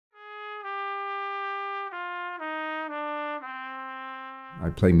I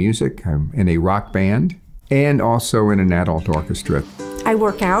play music. I'm in a rock band and also in an adult orchestra. I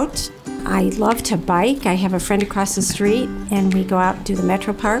work out. I love to bike. I have a friend across the street, and we go out and do the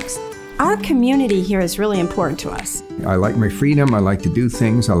metro parks. Our community here is really important to us. I like my freedom. I like to do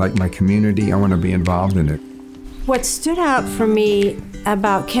things. I like my community. I want to be involved in it. What stood out for me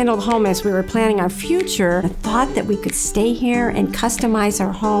about Kendal home as we were planning our future, the thought that we could stay here and customize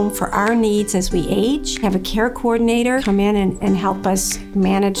our home for our needs as we age, have a care coordinator come in and help us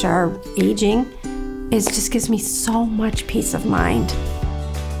manage our aging, it just gives me so much peace of mind.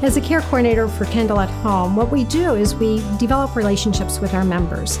 As a care coordinator for Kendal at Home, what we do is we develop relationships with our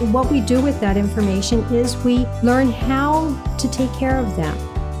members. What we do with that information is we learn how to take care of them.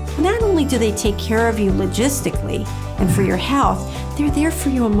 Not only do they take care of you logistically and for your health, they're there for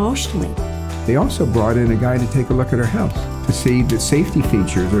you emotionally. They also brought in a guy to take a look at our house to see the safety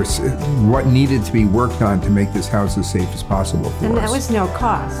features or what needed to be worked on to make this house as safe as possible for us. And that was no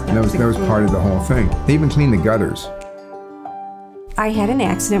cost. That was part of the whole thing. They even cleaned the gutters. I had an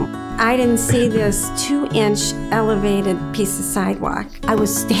accident. I didn't see this 2-inch elevated piece of sidewalk. I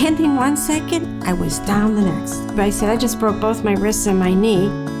was standing 1 second, I was down the next. But I said, I just broke both my wrists and my knee.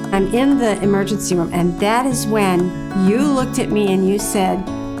 I'm in the emergency room, and that is when you looked at me and you said,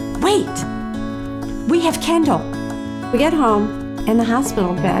 wait, we have Kendal. We get home, and the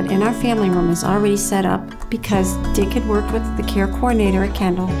hospital bed in our family room is already set up because Dick had worked with the care coordinator at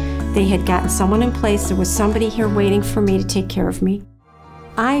Kendal. They had gotten someone in place. There was somebody here waiting for me to take care of me.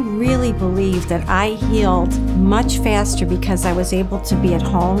 I really believe that I healed much faster because I was able to be at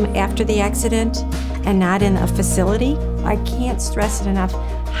home after the accident and not in a facility. I can't stress it enough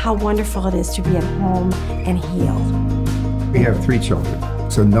how wonderful it is to be at home and heal. We have 3 children,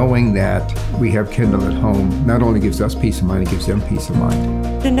 so knowing that we have Kendal at home not only gives us peace of mind, it gives them peace of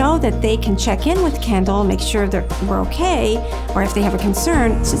mind. To know that they can check in with Kendal, make sure that we're okay, or if they have a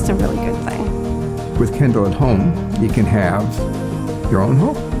concern, it's just a really good thing. With Kendal at home, you can have your own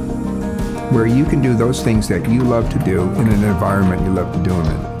home, where you can do those things that you love to do in an environment you love to do them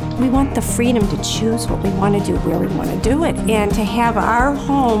in. We want the freedom to choose what we want to do, where we want to do it, and to have our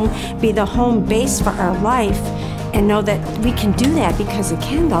home be the home base for our life and know that we can do that because of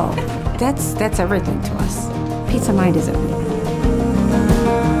Kendal. That's everything to us. Peace of mind is everything.